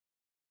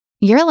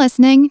You're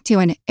listening to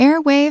an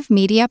Airwave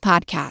Media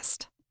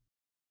Podcast.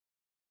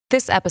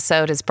 This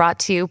episode is brought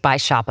to you by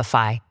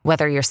Shopify.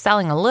 Whether you're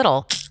selling a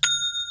little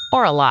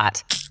or a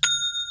lot,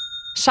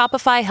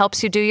 Shopify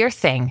helps you do your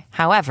thing,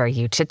 however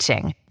you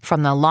cha-ching.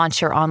 From the launch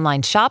your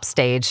online shop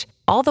stage,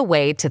 all the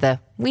way to the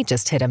we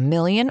just hit 1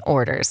 million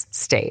orders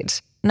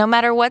stage. No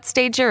matter what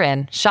stage you're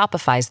in,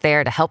 Shopify's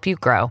there to help you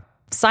grow.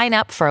 Sign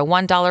up for a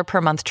 $1 per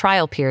month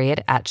trial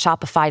period at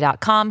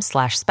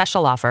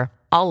shopify.com/special offer,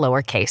 all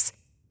lowercase.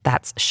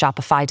 That's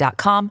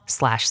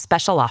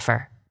shopify.com/special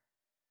offer.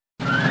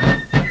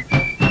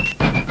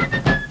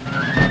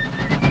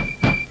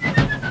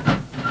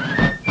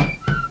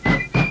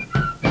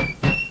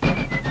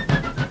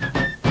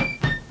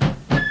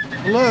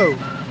 Hello,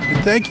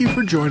 and thank you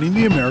for joining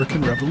the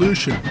American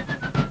Revolution.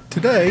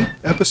 Today,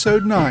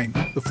 Episode 9,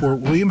 the Fort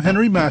William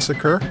Henry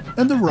Massacre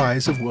and the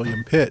Rise of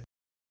William Pitt.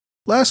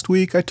 Last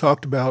week, I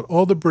talked about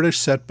all the British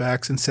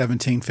setbacks in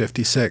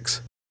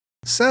 1756.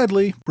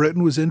 Sadly,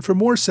 Britain was in for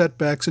more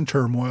setbacks and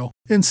turmoil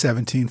in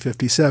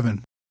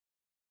 1757.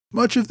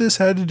 Much of this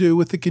had to do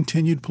with the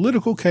continued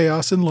political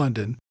chaos in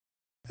London,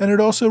 and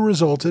it also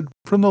resulted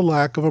from the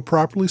lack of a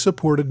properly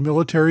supported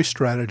military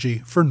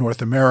strategy for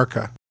North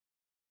America.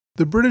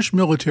 The British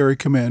military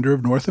commander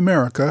of North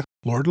America,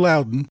 Lord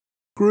Loudon,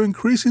 grew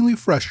increasingly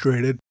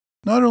frustrated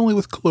not only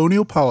with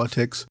colonial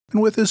politics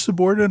and with his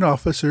subordinate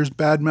officers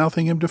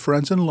bad-mouthing him to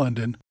friends in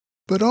London,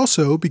 but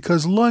also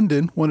because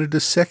London wanted to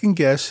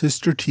second-guess his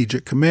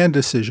strategic command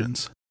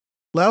decisions.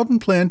 Loudon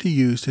planned to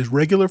use his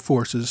regular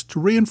forces to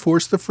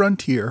reinforce the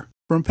frontier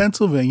from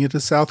Pennsylvania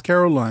to South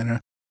Carolina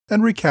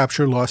and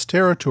recapture lost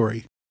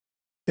territory.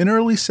 In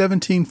early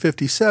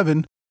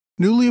 1757,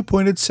 newly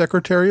appointed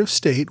Secretary of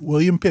State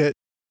William Pitt,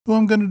 who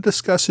I'm going to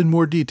discuss in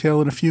more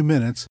detail in a few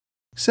minutes,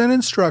 sent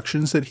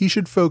instructions that he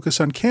should focus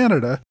on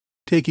Canada,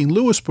 taking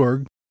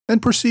Louisbourg,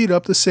 and proceed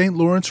up the St.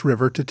 Lawrence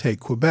River to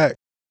take Quebec.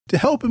 To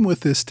help him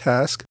with this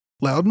task,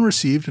 Loudon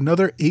received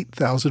another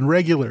 8,000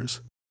 regulars.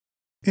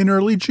 In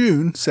early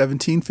June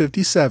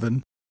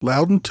 1757,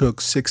 Loudon took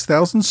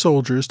 6,000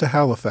 soldiers to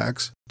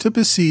Halifax to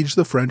besiege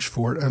the French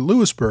fort at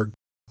Louisbourg,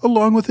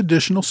 along with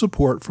additional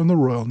support from the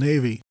Royal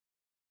Navy.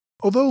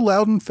 Although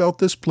Loudon felt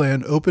this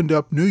plan opened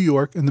up New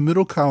York and the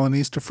Middle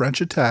Colonies to French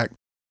attack,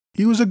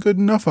 he was a good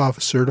enough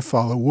officer to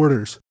follow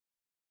orders.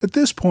 At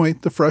this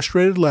point, the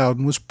frustrated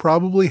Loudon was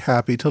probably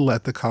happy to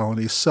let the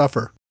colonies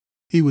suffer.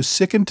 He was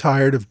sick and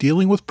tired of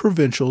dealing with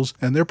provincials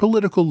and their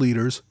political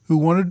leaders who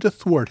wanted to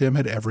thwart him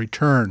at every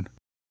turn.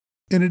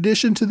 In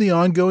addition to the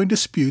ongoing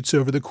disputes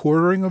over the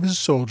quartering of his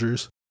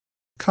soldiers,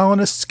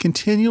 colonists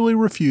continually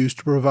refused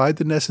to provide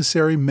the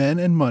necessary men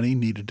and money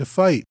needed to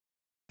fight.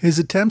 His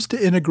attempts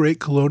to integrate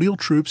colonial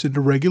troops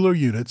into regular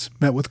units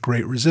met with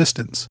great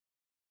resistance.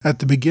 At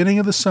the beginning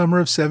of the summer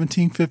of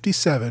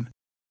 1757,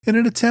 in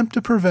an attempt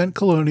to prevent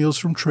colonials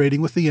from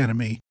trading with the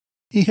enemy,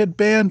 he had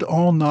banned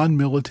all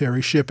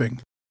non-military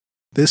shipping.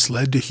 This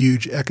led to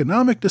huge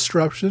economic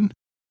disruption,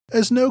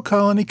 as no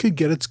colony could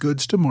get its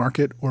goods to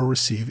market or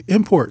receive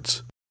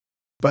imports.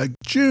 By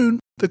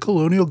June, the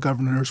colonial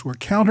governors were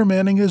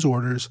countermanding his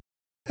orders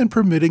and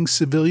permitting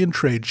civilian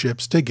trade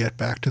ships to get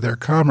back to their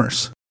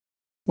commerce.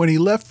 When he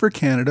left for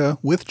Canada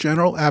with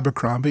General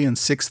Abercrombie and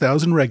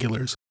 6,000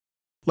 regulars,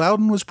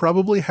 Loudon was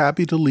probably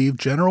happy to leave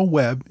General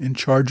Webb in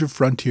charge of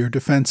frontier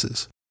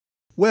defenses.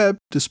 Webb,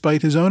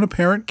 despite his own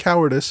apparent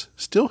cowardice,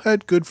 still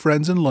had good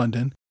friends in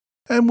London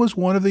and was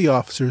one of the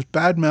officers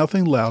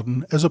bad-mouthing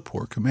Loudon as a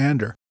poor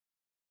commander.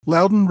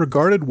 Loudon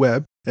regarded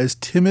Webb as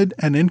timid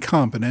and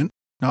incompetent,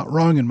 not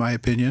wrong in my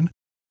opinion,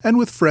 and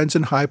with friends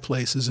in high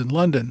places in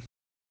London.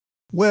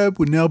 Webb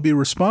would now be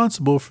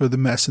responsible for the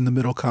mess in the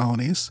Middle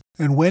Colonies,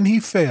 and when he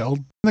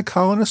failed, the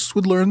colonists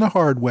would learn the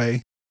hard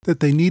way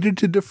that they needed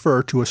to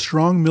defer to a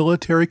strong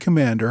military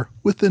commander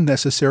with the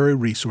necessary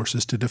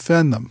resources to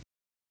defend them.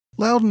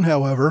 Loudon,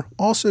 however,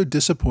 also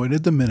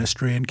disappointed the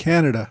ministry in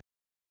Canada.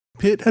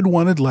 Pitt had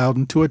wanted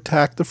Loudon to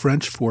attack the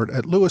French fort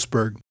at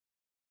Louisbourg.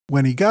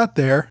 When he got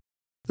there,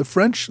 the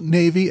French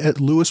navy at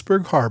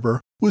Louisbourg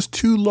harbor was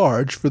too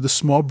large for the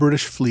small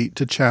British fleet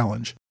to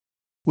challenge.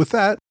 With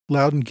that,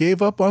 Loudon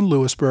gave up on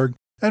Louisbourg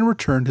and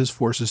returned his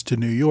forces to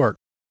New York.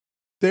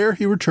 There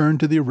he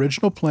returned to the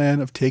original plan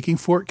of taking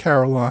Fort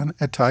Carillon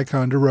at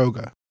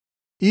Ticonderoga.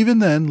 Even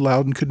then,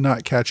 Loudon could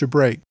not catch a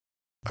break.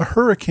 A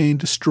hurricane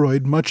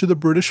destroyed much of the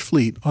British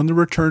fleet on the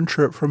return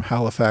trip from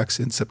Halifax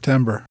in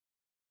September.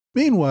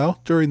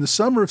 Meanwhile, during the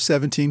summer of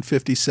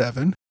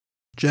 1757,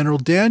 General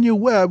Daniel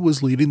Webb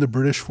was leading the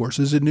British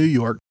forces in New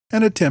York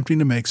and attempting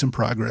to make some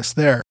progress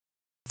there.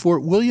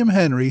 Fort William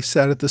Henry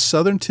sat at the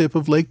southern tip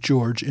of Lake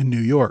George in New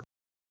York,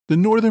 the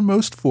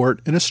northernmost fort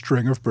in a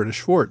string of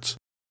British forts.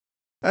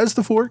 As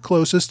the fort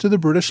closest to the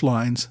British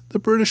lines, the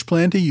British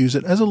planned to use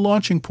it as a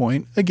launching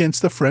point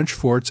against the French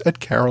forts at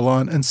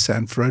Carillon and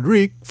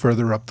Saint-Frédéric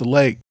further up the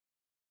lake.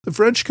 The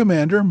French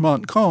commander,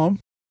 Montcalm,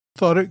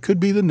 thought it could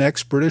be the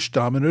next British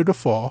domino to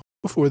fall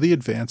before the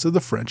advance of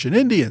the French and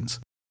Indians.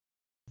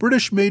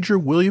 British Major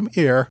William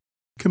Eyre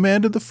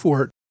commanded the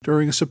fort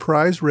during a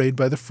surprise raid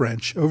by the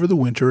French over the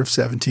winter of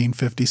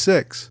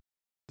 1756.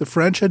 The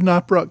French had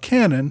not brought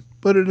cannon,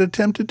 but had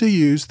attempted to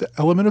use the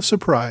element of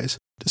surprise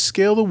to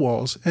scale the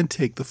walls and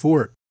take the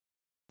fort.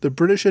 The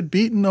British had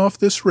beaten off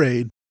this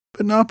raid,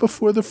 but not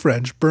before the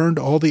French burned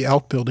all the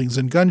outbuildings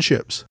and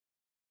gunships.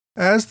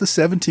 As the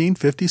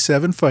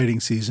 1757 fighting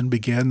season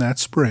began that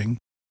spring,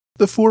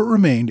 the fort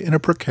remained in a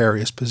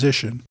precarious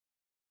position.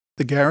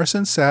 The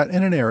garrison sat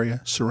in an area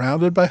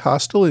surrounded by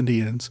hostile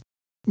Indians,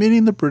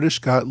 meaning the British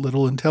got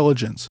little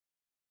intelligence.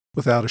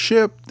 Without a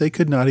ship, they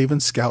could not even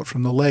scout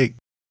from the lake.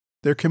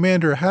 Their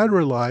commander had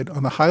relied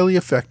on the highly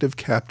effective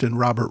Captain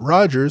Robert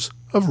Rogers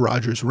of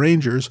Rogers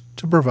Rangers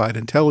to provide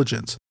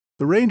intelligence.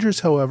 The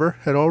Rangers, however,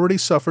 had already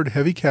suffered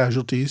heavy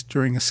casualties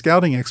during a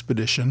scouting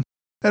expedition,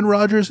 and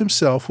Rogers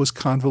himself was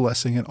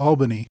convalescing in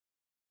Albany.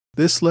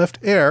 This left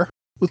Eyre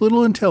with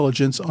little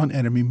intelligence on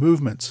enemy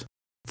movements.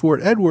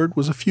 Fort Edward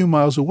was a few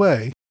miles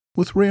away,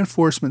 with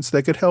reinforcements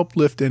that could help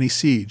lift any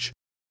siege.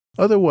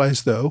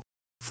 Otherwise, though,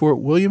 Fort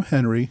William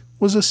Henry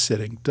was a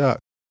sitting duck.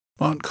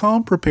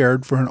 Montcalm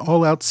prepared for an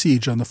all-out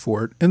siege on the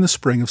fort in the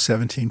spring of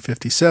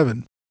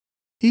 1757.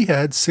 He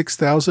had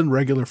 6,000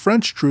 regular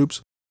French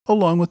troops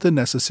along with the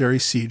necessary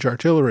siege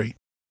artillery.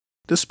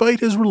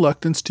 Despite his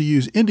reluctance to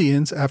use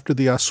Indians after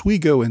the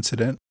Oswego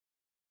incident,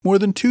 more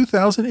than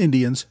 2,000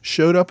 Indians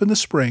showed up in the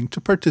spring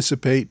to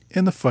participate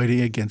in the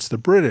fighting against the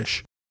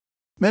British.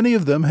 Many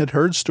of them had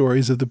heard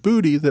stories of the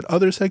booty that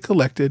others had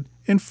collected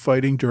in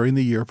fighting during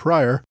the year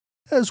prior,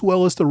 as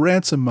well as the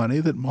ransom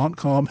money that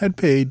Montcalm had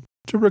paid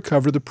to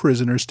recover the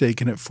prisoners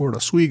taken at Fort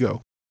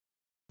Oswego.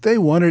 They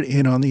wanted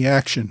in on the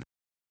action.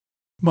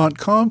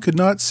 Montcalm could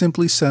not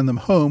simply send them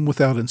home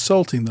without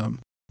insulting them,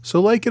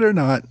 so like it or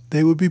not,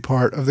 they would be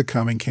part of the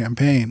coming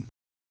campaign.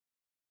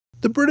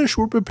 The British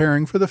were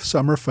preparing for the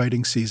summer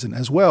fighting season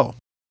as well.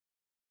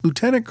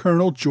 Lieutenant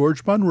Colonel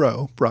George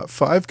Monroe brought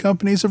 5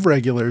 companies of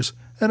regulars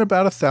and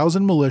about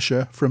 1,000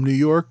 militia from New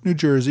York, New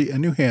Jersey,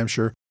 and New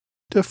Hampshire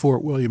to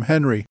Fort William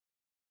Henry.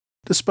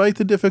 Despite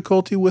the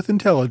difficulty with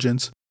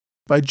intelligence,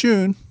 by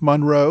June,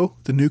 Monroe,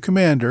 the new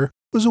commander,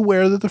 was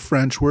aware that the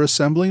French were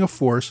assembling a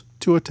force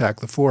to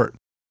attack the fort.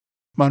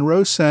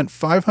 Monroe sent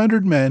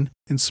 500 men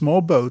in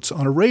small boats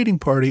on a raiding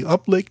party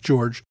up Lake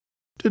George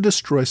to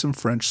destroy some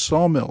French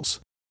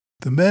sawmills.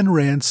 The men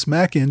ran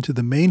smack into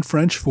the main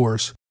French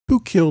force, who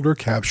killed or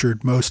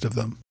captured most of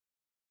them.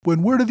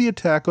 When word of the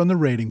attack on the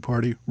raiding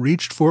party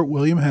reached Fort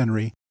William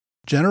Henry,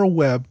 General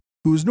Webb,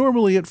 who was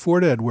normally at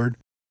Fort Edward,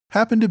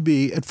 happened to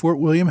be at Fort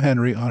William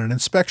Henry on an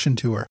inspection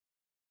tour.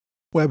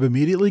 Webb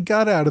immediately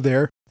got out of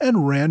there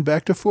and ran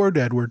back to Fort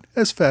Edward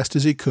as fast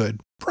as he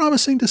could,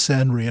 promising to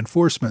send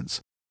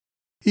reinforcements.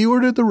 He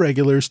ordered the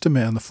regulars to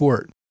man the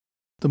fort.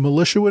 The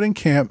militia would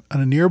encamp on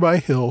a nearby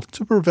hill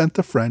to prevent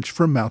the French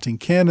from mounting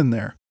cannon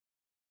there.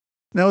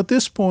 Now at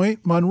this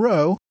point,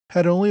 Monroe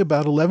had only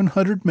about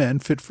 1,100 men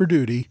fit for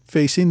duty,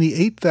 facing the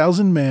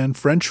 8,000-man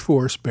French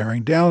force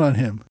bearing down on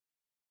him.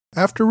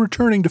 After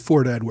returning to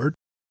Fort Edward,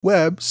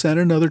 Webb sent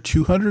another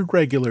 200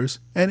 regulars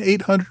and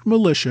 800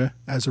 militia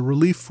as a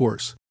relief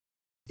force.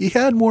 He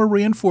had more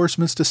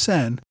reinforcements to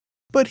send,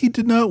 but he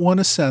did not want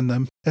to send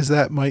them as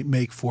that might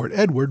make Fort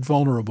Edward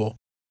vulnerable.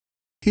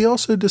 He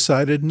also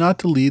decided not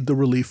to lead the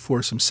relief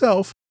force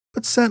himself,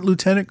 but sent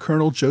Lieutenant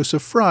Colonel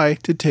Joseph Fry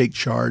to take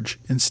charge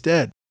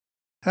instead.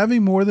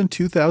 Having more than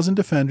 2,000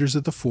 defenders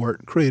at the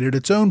fort created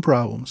its own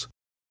problems.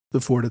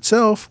 The fort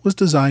itself was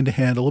designed to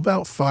handle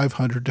about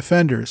 500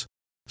 defenders,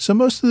 so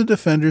most of the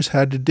defenders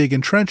had to dig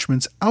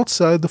entrenchments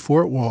outside the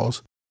fort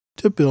walls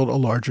to build a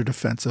larger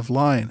defensive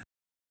line.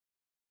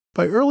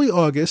 By early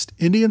August,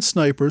 Indian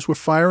snipers were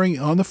firing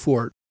on the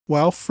fort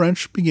while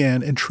French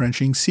began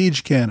entrenching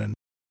siege cannon.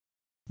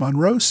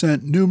 Monroe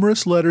sent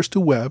numerous letters to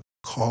Webb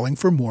calling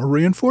for more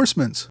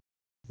reinforcements.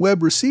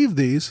 Webb received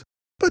these,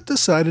 but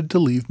decided to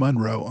leave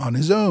Monroe on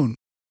his own.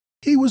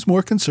 He was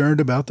more concerned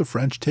about the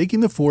French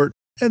taking the fort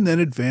and then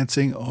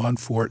advancing on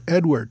Fort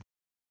Edward.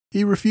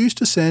 He refused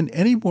to send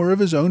any more of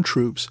his own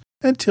troops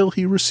until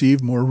he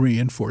received more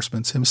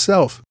reinforcements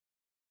himself.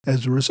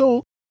 As a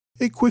result,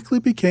 it quickly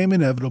became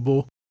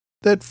inevitable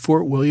that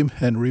Fort William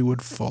Henry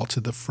would fall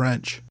to the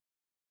French.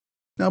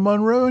 Now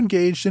Monroe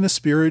engaged in a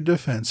spirited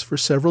defense for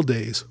several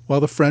days while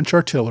the French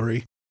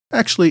artillery,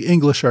 actually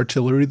English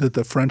artillery that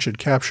the French had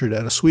captured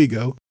at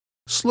Oswego,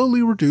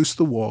 slowly reduced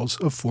the walls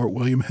of Fort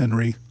William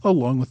Henry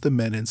along with the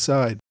men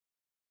inside.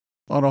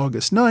 On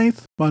August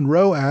 9th,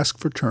 Monroe asked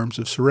for terms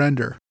of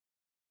surrender.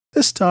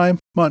 This time,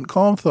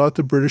 Montcalm thought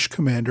the British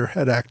commander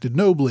had acted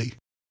nobly.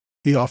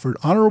 He offered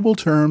honorable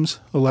terms,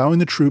 allowing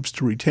the troops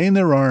to retain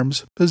their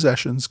arms,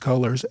 possessions,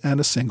 colors,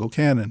 and a single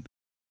cannon.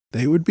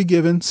 They would be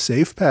given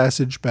safe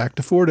passage back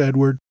to Fort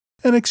Edward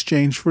in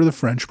exchange for the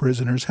French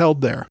prisoners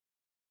held there.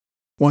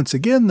 Once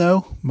again,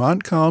 though,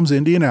 Montcalm's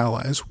Indian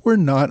allies were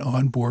not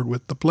on board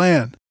with the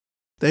plan.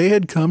 They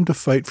had come to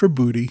fight for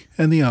booty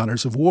and the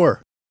honors of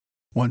war.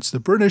 Once the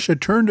British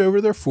had turned over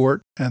their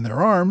fort and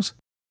their arms,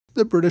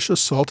 the British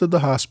assaulted the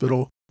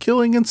hospital,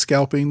 killing and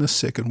scalping the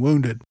sick and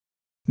wounded.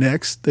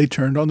 Next, they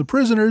turned on the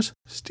prisoners,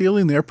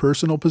 stealing their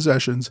personal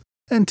possessions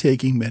and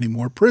taking many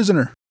more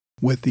prisoner.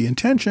 with the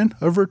intention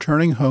of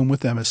returning home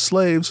with them as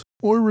slaves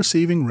or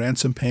receiving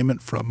ransom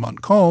payment from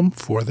Montcalm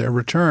for their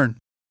return.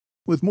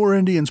 With more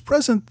Indians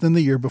present than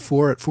the year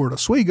before at Fort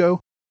Oswego,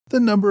 the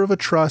number of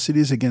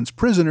atrocities against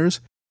prisoners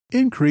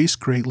increased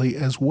greatly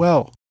as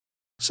well.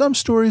 Some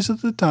stories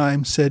at the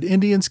time said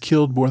Indians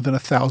killed more than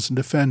 1,000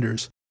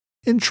 defenders.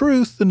 In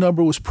truth, the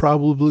number was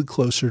probably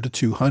closer to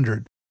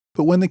 200.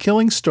 But when the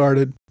killings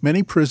started,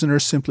 many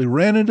prisoners simply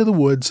ran into the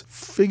woods,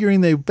 figuring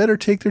they'd better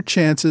take their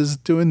chances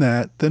doing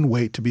that than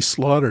wait to be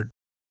slaughtered.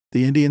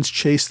 The Indians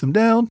chased them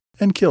down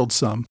and killed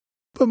some,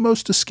 but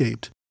most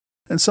escaped,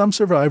 and some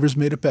survivors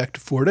made it back to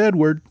Fort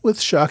Edward with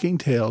shocking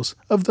tales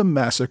of the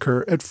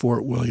massacre at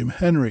Fort William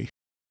Henry.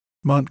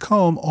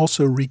 Montcalm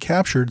also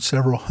recaptured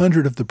several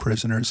hundred of the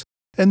prisoners,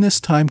 and this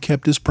time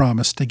kept his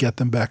promise to get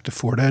them back to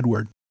Fort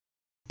Edward.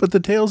 But the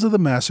tales of the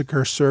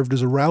massacre served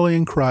as a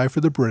rallying cry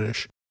for the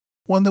British,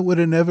 one that would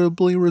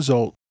inevitably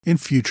result in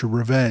future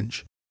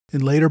revenge.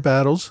 In later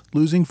battles,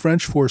 losing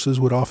French forces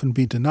would often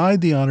be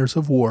denied the honors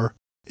of war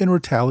in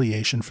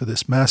retaliation for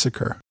this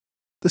massacre.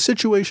 The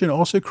situation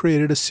also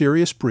created a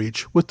serious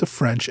breach with the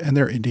French and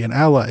their Indian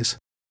allies.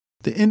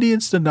 The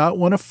Indians did not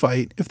want to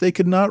fight if they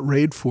could not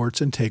raid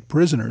forts and take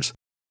prisoners,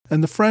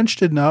 and the French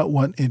did not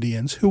want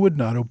Indians who would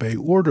not obey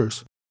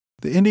orders.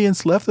 The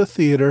Indians left the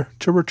theater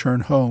to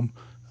return home,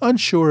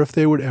 unsure if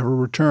they would ever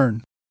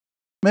return.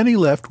 Many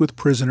left with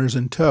prisoners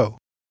in tow.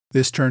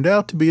 This turned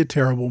out to be a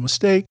terrible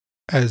mistake,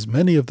 as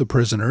many of the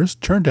prisoners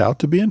turned out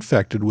to be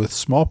infected with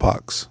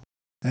smallpox.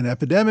 An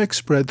epidemic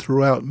spread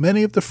throughout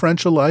many of the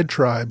French-allied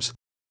tribes,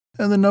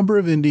 and the number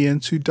of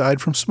Indians who died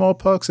from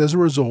smallpox as a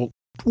result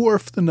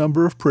dwarfed the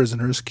number of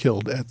prisoners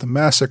killed at the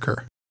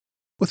massacre.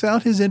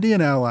 Without his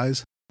Indian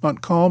allies,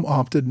 Montcalm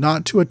opted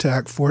not to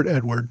attack Fort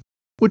Edward,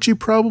 which he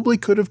probably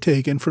could have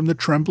taken from the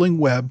trembling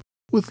Webb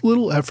with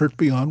little effort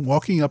beyond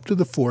walking up to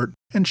the fort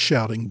and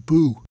shouting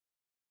 "Boo!"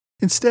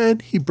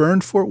 Instead, he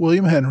burned Fort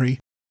William Henry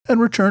and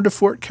returned to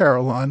Fort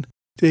Carillon,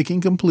 taking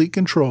complete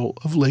control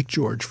of Lake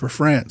George for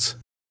France.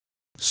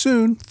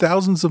 Soon,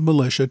 thousands of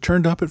militia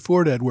turned up at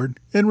Fort Edward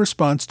in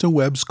response to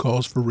Webb's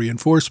calls for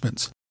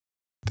reinforcements.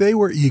 They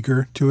were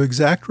eager to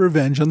exact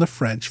revenge on the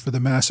French for the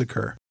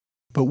massacre,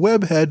 but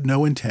Webb had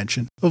no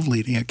intention of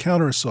leading a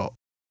counterassault.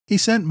 He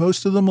sent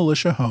most of the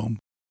militia home,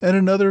 and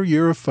another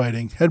year of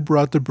fighting had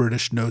brought the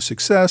British no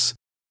success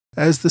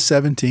as the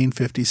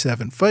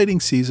 1757 fighting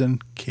season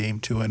came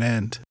to an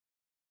end.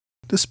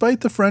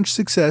 Despite the French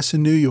success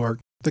in New York,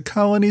 the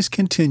colonies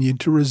continued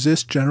to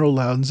resist General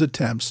Loudon's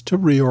attempts to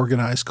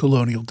reorganize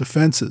colonial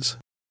defenses.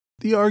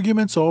 The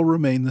arguments all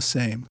remained the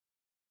same.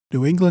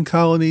 New England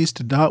colonies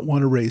did not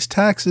want to raise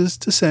taxes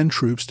to send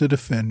troops to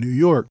defend New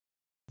York.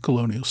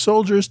 Colonial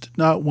soldiers did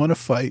not want to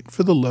fight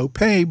for the low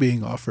pay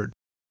being offered.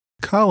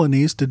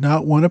 Colonies did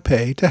not want to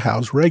pay to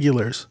house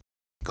regulars.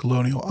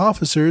 Colonial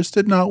officers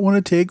did not want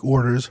to take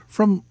orders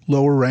from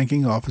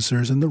lower-ranking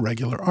officers in the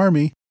regular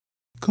army.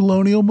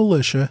 Colonial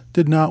militia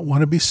did not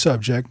want to be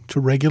subject to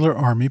regular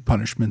army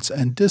punishments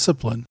and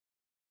discipline.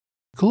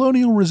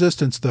 Colonial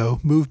resistance, though,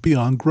 moved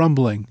beyond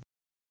grumbling.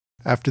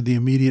 After the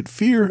immediate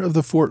fear of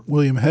the Fort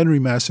William Henry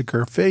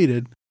massacre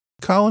faded,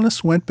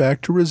 colonists went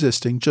back to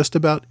resisting just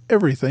about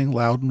everything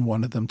Loudon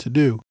wanted them to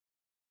do.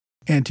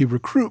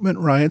 Anti-recruitment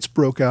riots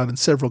broke out in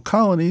several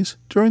colonies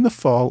during the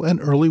fall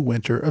and early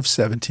winter of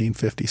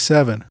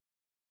 1757.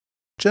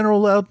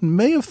 General Loudon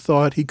may have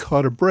thought he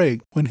caught a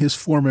break when his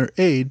former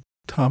aide,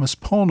 Thomas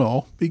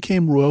Pownall,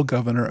 became Royal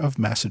Governor of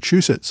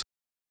Massachusetts.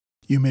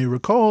 You may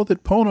recall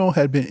that Pownall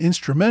had been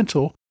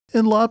instrumental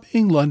in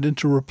lobbying London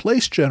to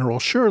replace General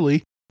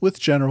Shirley with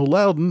General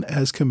Loudon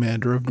as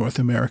commander of North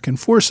American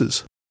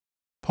forces.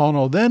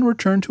 Pownall then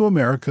returned to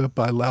America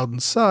by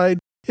Loudon's side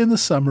in the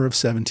summer of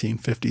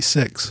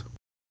 1756.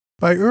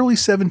 By early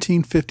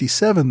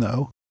 1757,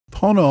 though,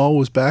 Pownall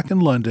was back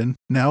in London,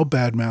 now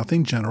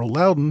bad-mouthing General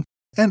Loudon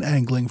and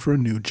angling for a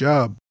new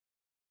job.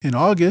 In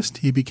August,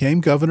 he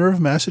became governor of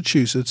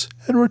Massachusetts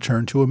and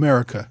returned to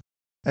America.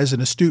 As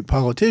an astute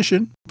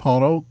politician,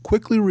 Pownall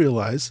quickly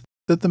realized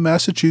that the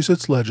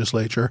Massachusetts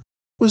legislature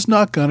was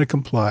not going to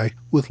comply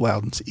with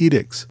Loudon's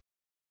edicts.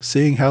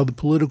 Seeing how the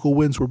political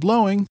winds were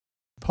blowing,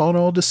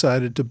 Pownall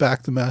decided to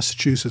back the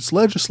Massachusetts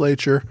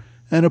legislature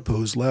and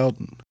oppose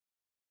Loudon.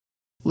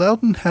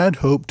 Loudon had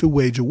hoped to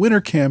wage a winter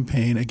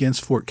campaign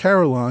against Fort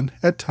Carillon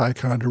at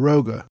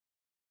Ticonderoga,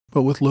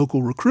 but with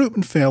local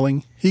recruitment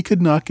failing, he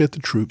could not get the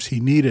troops he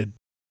needed.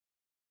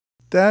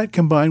 That,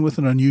 combined with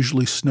an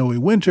unusually snowy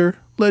winter,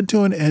 led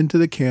to an end to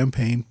the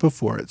campaign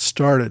before it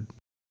started.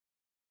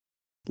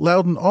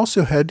 Loudon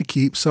also had to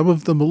keep some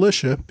of the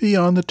militia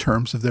beyond the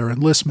terms of their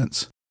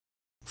enlistments.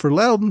 For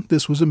Loudon,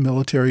 this was a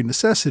military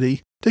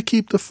necessity to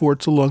keep the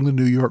forts along the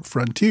New York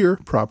frontier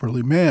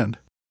properly manned.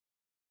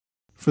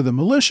 For the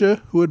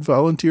militia, who had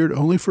volunteered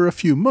only for a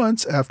few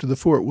months after the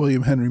Fort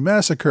William Henry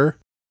massacre,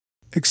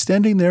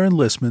 extending their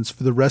enlistments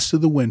for the rest of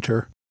the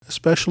winter,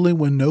 especially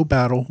when no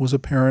battle was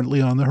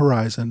apparently on the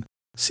horizon,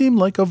 seemed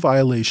like a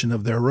violation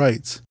of their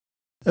rights.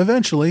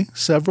 Eventually,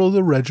 several of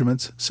the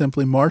regiments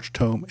simply marched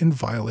home in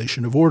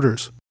violation of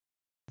orders.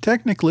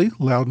 Technically,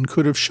 Loudon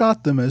could have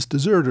shot them as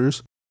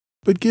deserters,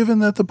 but given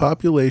that the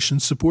population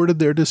supported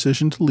their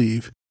decision to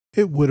leave,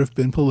 it would have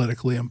been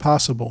politically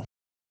impossible.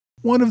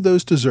 One of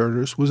those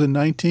deserters was a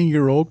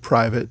 19-year-old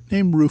private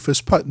named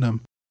Rufus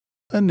Putnam,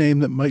 a name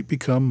that might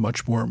become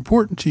much more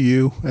important to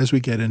you as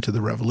we get into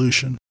the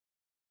Revolution.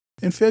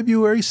 In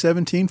February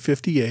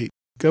 1758,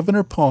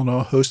 Governor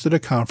Pownall hosted a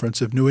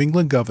conference of New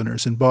England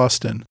governors in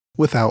Boston,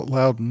 without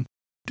Loudon,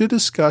 to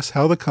discuss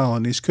how the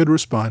colonies could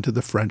respond to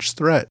the French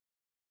threat.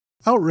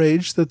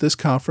 Outraged that this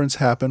conference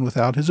happened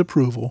without his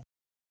approval,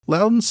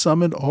 Loudon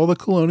summoned all the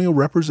colonial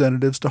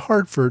representatives to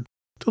Hartford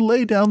to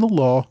lay down the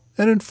law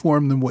and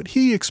inform them what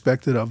he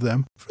expected of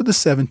them for the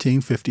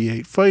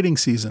 1758 fighting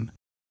season.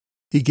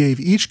 He gave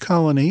each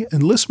colony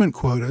enlistment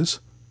quotas,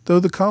 though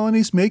the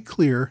colonies made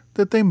clear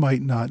that they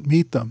might not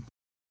meet them.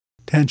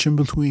 Tension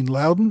between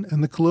Loudon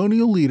and the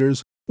colonial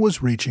leaders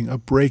was reaching a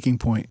breaking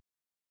point.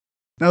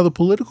 Now, the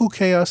political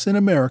chaos in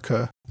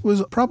America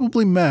was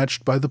probably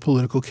matched by the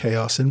political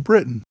chaos in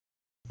Britain.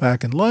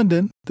 Back in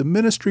London, the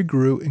ministry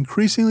grew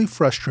increasingly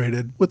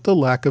frustrated with the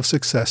lack of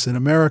success in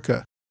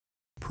America.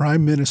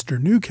 Prime Minister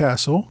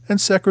Newcastle and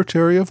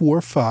Secretary of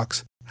War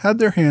Fox had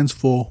their hands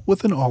full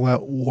with an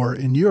all-out war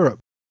in Europe.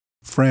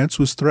 France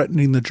was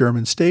threatening the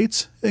German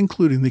states,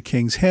 including the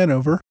King's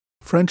Hanover.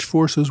 French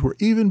forces were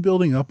even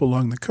building up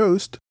along the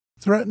coast,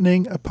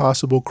 threatening a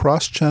possible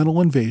cross-channel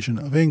invasion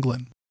of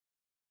England.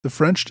 The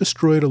French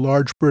destroyed a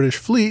large British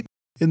fleet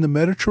in the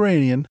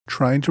Mediterranean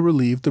trying to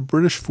relieve the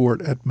British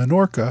fort at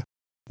Minorca,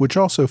 which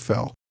also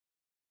fell.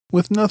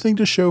 With nothing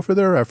to show for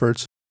their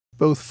efforts,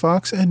 both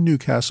Fox and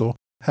Newcastle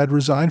had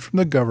resigned from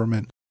the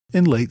government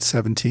in late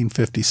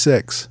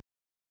 1756.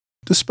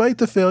 Despite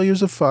the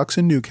failures of Fox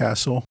and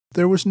Newcastle,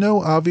 there was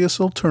no obvious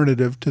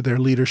alternative to their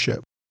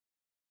leadership.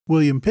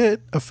 William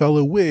Pitt, a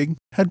fellow Whig,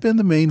 had been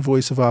the main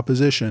voice of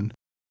opposition,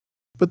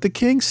 but the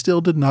king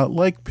still did not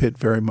like Pitt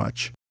very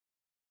much.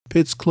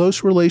 Pitt's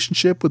close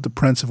relationship with the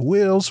Prince of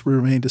Wales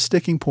remained a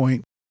sticking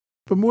point,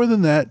 but more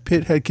than that,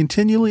 Pitt had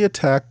continually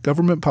attacked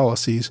government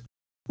policies,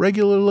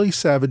 regularly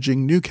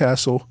savaging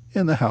Newcastle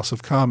in the House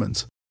of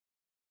Commons.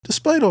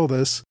 Despite all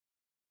this,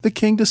 the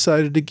king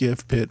decided to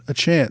give Pitt a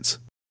chance.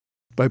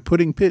 By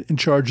putting Pitt in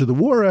charge of the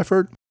war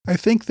effort, I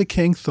think the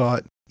king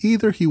thought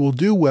either he will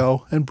do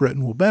well and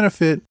Britain will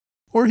benefit,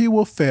 or he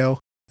will fail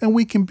and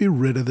we can be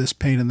rid of this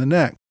pain in the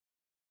neck.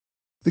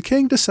 The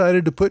king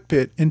decided to put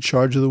Pitt in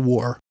charge of the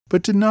war,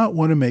 but did not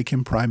want to make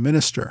him prime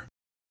minister.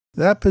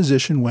 That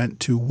position went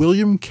to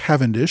William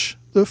Cavendish,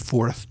 the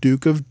 4th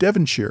Duke of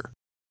Devonshire.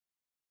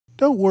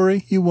 Don't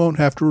worry, you won't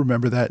have to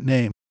remember that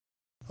name.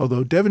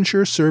 Although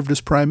Devonshire served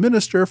as prime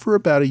minister for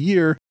about a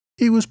year,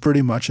 he was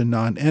pretty much a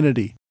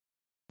non-entity.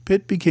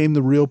 Pitt became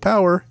the real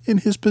power in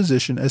his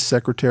position as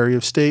Secretary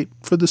of State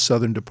for the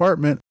Southern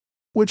Department,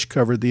 which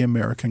covered the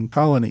American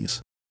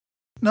colonies.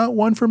 Not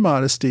one for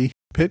modesty,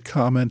 Pitt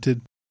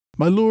commented,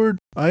 "My lord,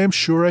 I am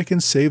sure I can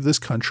save this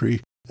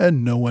country,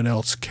 and no one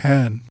else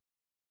can."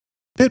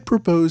 Pitt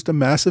proposed a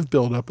massive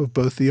buildup of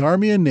both the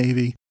Army and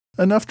Navy,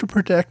 enough to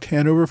protect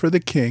Hanover for the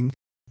king,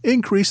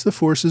 increase the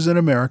forces in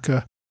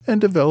America, and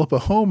develop a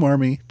home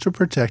army to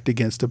protect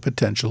against a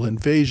potential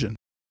invasion.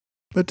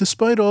 But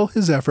despite all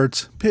his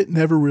efforts, Pitt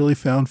never really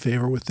found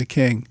favor with the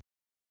king.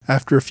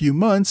 After a few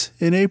months,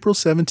 in April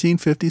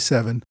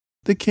 1757,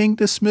 the king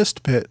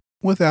dismissed Pitt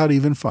without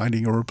even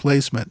finding a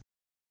replacement.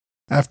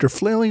 After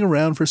flailing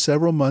around for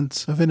several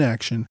months of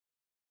inaction,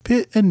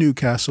 Pitt and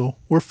Newcastle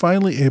were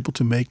finally able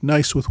to make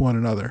nice with one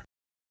another.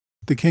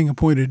 The king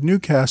appointed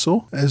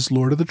Newcastle as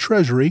Lord of the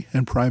Treasury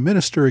and Prime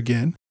Minister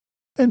again,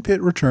 and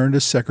Pitt returned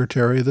as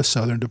Secretary of the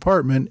Southern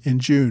Department in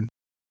June.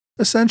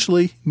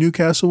 Essentially,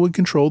 Newcastle would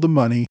control the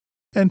money,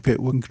 and Pitt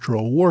would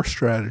control war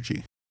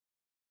strategy.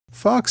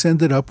 Fox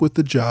ended up with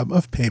the job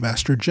of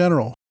Paymaster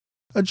General,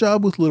 a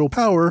job with little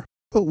power,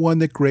 but one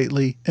that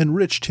greatly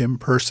enriched him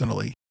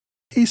personally.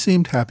 He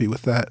seemed happy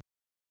with that.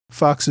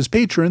 Fox's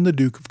patron, the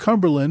Duke of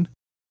Cumberland,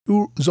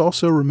 who was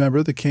also,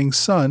 remember, the king's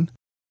son,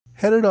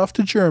 headed off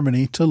to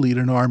Germany to lead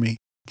an army,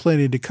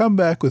 planning to come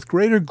back with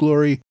greater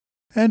glory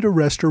and a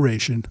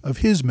restoration of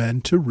his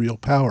men to real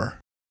power.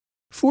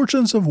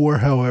 Fortunes of war,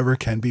 however,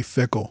 can be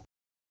fickle.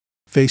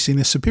 Facing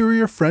a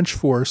superior French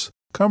force,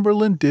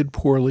 Cumberland did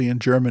poorly in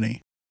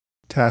Germany.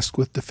 Tasked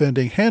with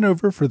defending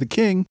Hanover for the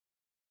king,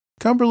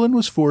 Cumberland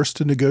was forced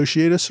to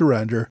negotiate a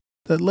surrender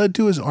that led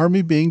to his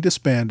army being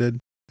disbanded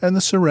and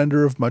the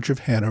surrender of much of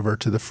Hanover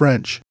to the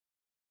French.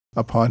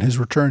 Upon his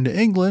return to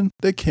England,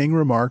 the king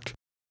remarked,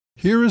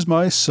 "Here is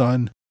my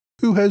son,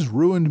 who has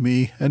ruined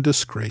me and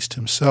disgraced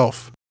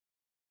himself."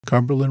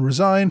 Cumberland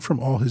resigned from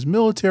all his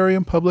military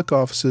and public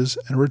offices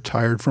and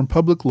retired from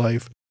public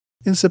life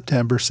in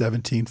September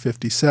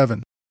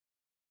 1757.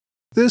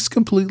 This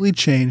completely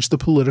changed the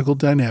political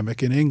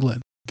dynamic in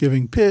England,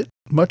 giving Pitt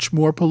much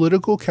more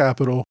political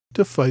capital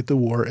to fight the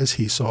war as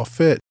he saw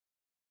fit.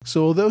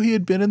 So although he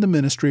had been in the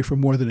ministry for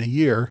more than a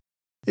year,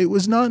 it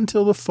was not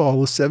until the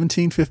fall of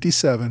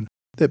 1757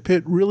 that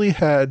Pitt really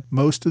had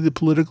most of the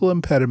political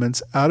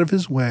impediments out of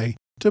his way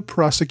to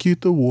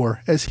prosecute the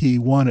war as he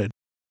wanted.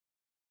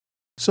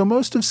 So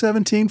most of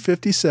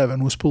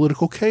 1757 was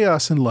political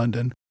chaos in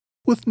London,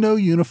 with no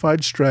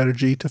unified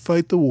strategy to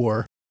fight the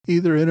war,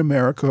 either in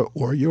America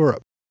or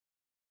Europe.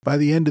 By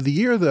the end of the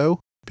year, though,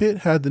 Pitt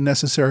had the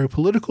necessary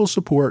political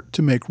support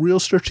to make real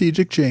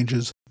strategic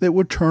changes that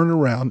would turn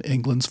around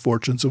England's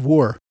fortunes of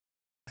war.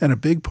 And a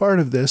big part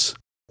of this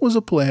was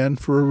a plan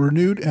for a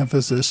renewed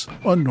emphasis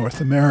on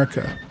North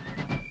America.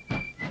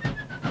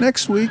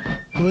 Next week,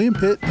 William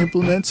Pitt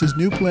implements his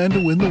new plan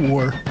to win the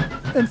war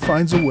and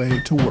finds a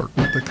way to work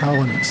with the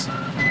colonies.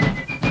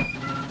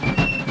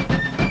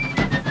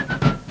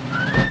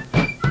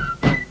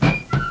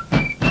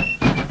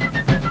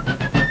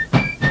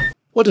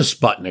 What does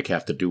Sputnik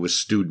have to do with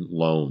student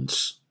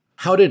loans?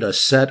 How did a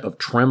set of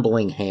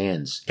trembling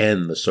hands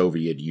end the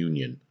Soviet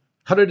Union?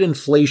 How did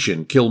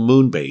inflation kill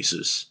moon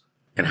bases?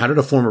 And how did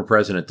a former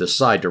president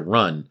decide to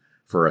run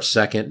for a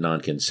second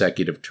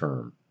non-consecutive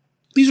term?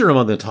 These are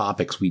among the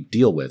topics we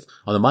deal with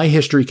on the My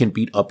History Can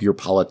Beat Up Your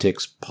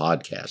Politics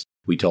podcast.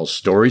 We tell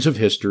stories of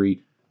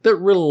history that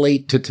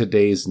relate to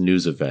today's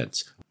news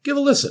events. Give a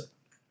listen.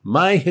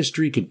 My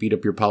History Can Beat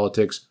Up Your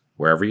Politics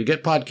wherever you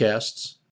get podcasts.